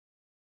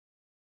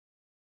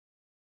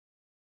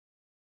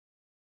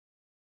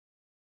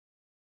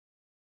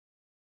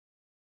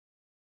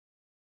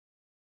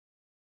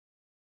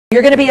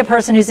You're going to be a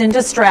person who's in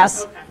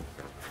distress.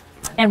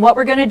 And what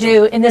we're going to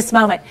do in this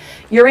moment,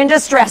 you're in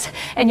distress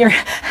and you're,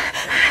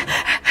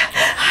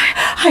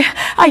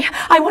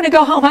 I want to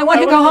go home, I want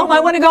to go home, I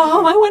want to go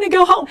home, I want to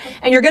go home.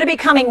 And you're going to be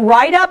coming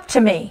right up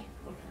to me.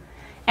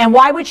 And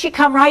why would she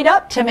come right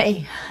up to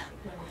me?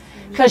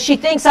 Because she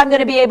thinks I'm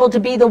going to be able to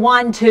be the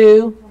one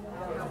to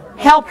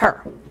help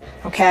her.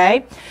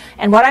 Okay?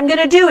 And what I'm going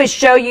to do is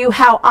show you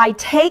how I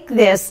take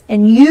this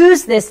and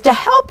use this to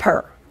help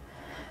her.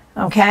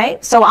 Okay?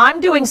 So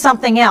I'm doing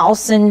something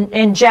else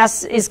and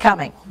Jess is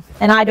coming.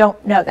 And I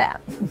don't know that.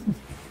 Teepa,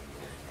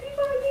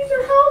 I need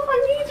your help. I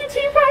need you,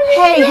 Teepa.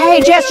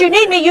 Hey, Jess, you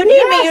need me. You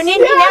need me. You need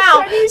me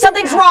now.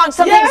 Something's wrong.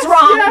 Something's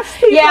wrong. Yes,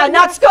 Teepa, yeah,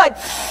 not good.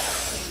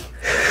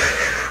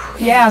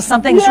 Yeah,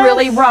 something's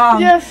really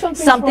wrong. Yes,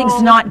 something's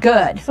wrong. Not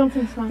good.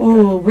 Something's not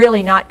Ooh,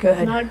 really not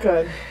good. Not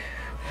good.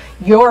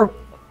 You're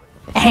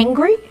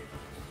angry?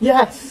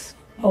 Yes.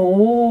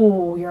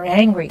 Oh, you're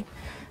angry.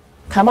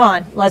 Come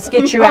on, let's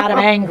get you out of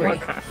angry.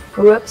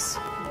 Whoops.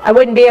 I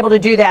wouldn't be able to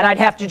do that. I'd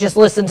have to just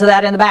listen to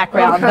that in the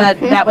background, but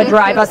that would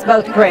drive us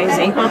both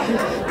crazy.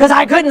 Because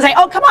I couldn't say,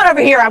 oh, come on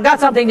over here. I've got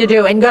something to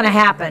do. Ain't going to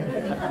happen.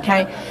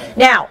 Okay?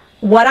 Now,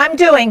 what I'm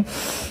doing,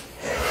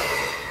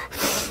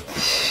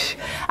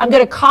 I'm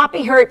going to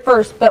copy her at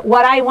first, but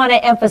what I want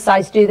to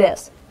emphasize, do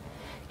this,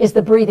 is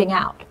the breathing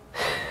out.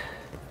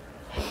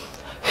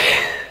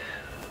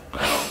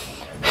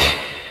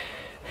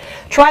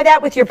 Try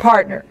that with your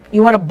partner.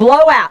 You want to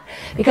blow out,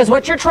 because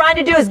what you're trying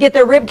to do is get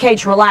their rib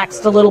cage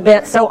relaxed a little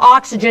bit so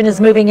oxygen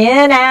is moving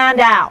in and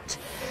out.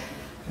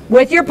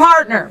 With your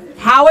partner,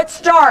 how it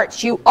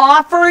starts, you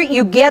offer,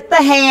 you get the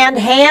hand,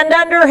 hand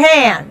under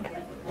hand.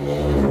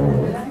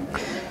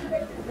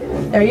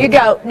 There you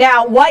go.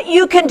 Now what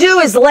you can do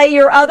is lay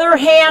your other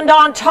hand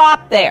on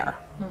top there.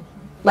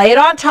 Lay it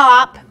on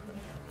top,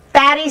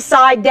 fatty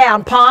side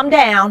down, palm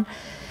down,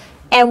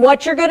 and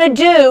what you're going to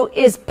do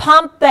is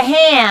pump the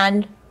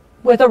hand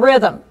with a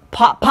rhythm.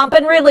 Pump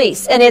and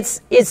release, and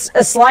it's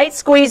a slight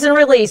squeeze and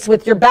release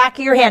with your back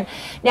of your hand.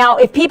 Now,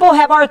 if people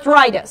have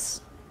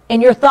arthritis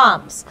in your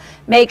thumbs,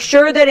 make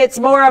sure that it's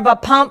more of a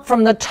pump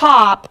from the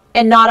top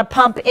and not a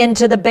pump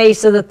into the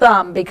base of the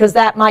thumb, because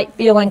that might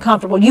feel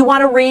uncomfortable. You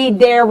want to read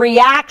their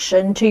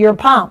reaction to your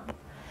pump.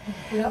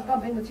 You're not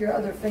pumping with your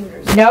other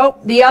fingers. Nope.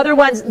 The other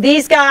ones,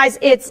 these guys,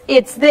 it's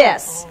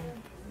this.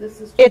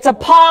 It's a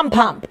palm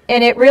pump,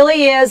 and it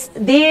really is.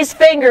 These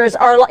fingers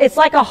are, it's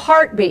like a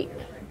heartbeat.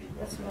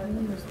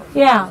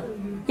 Yeah,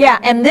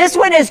 and this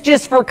one is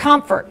just for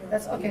comfort.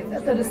 That's okay.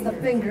 That is the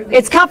finger.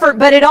 It's comfort,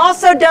 but it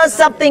also does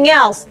something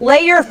else.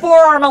 Lay your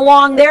forearm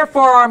along their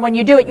forearm when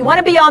you do it. You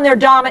want to be on their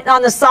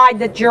on the side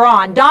that you're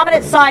on.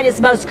 Dominant side is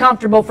most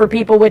comfortable for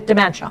people with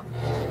dementia.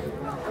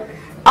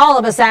 All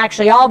of us,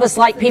 actually, all of us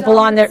like people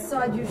on their.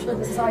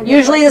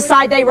 Usually the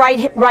side they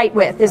write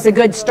with is a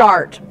good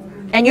start,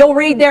 and you'll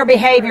read their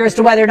behavior as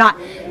to whether or not.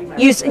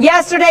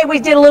 Yesterday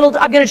we did a little,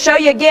 I'm going to show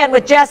you again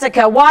with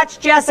Jessica. Watch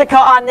Jessica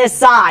on this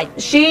side.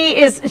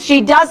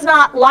 She does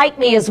not like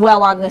me as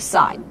well on this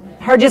side.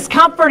 Her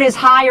discomfort is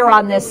higher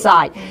on this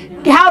side.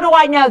 How do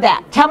I know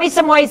that? Tell me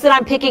some ways that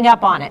I'm picking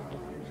up on it.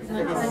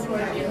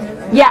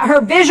 Yeah, her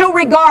visual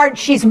regard,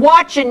 she's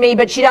watching me,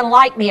 but she doesn't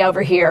like me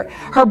over here.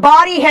 Her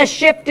body has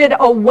shifted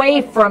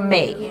away from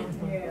me.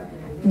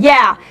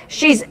 Yeah,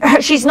 she's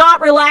not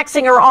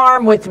relaxing her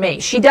arm with me.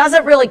 She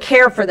doesn't really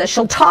care for this.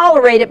 She'll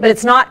tolerate it, but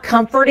it's not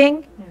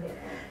comforting.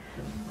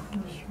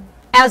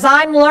 As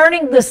I'm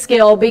learning the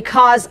skill,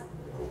 because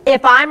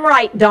if I'm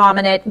right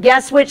dominant,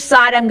 guess which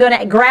side I'm going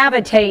to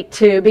gravitate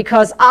to,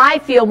 because I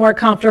feel more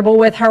comfortable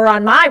with her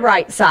on my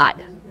right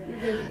side.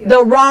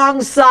 The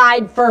wrong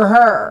side for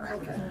her.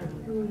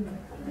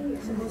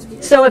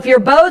 So if you're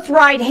both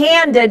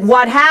right-handed,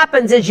 what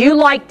happens is you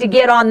like to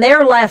get on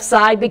their left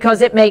side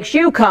because it makes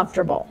you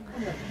comfortable.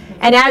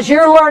 And as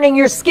you're learning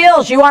your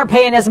skills, you aren't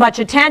paying as much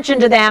attention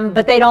to them,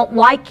 but they don't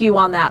like you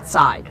on that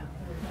side.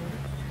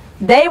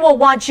 They will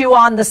want you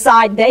on the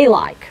side they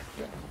like.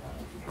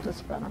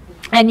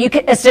 And you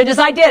can, as soon as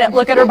I did it,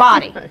 look at her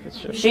body.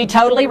 She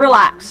totally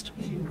relaxed.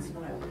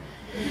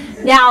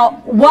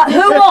 Now,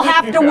 who will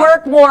have to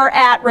work more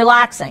at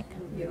relaxing?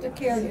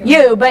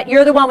 You, but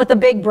you're the one with the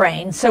big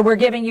brain, so we're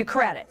giving you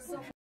credit.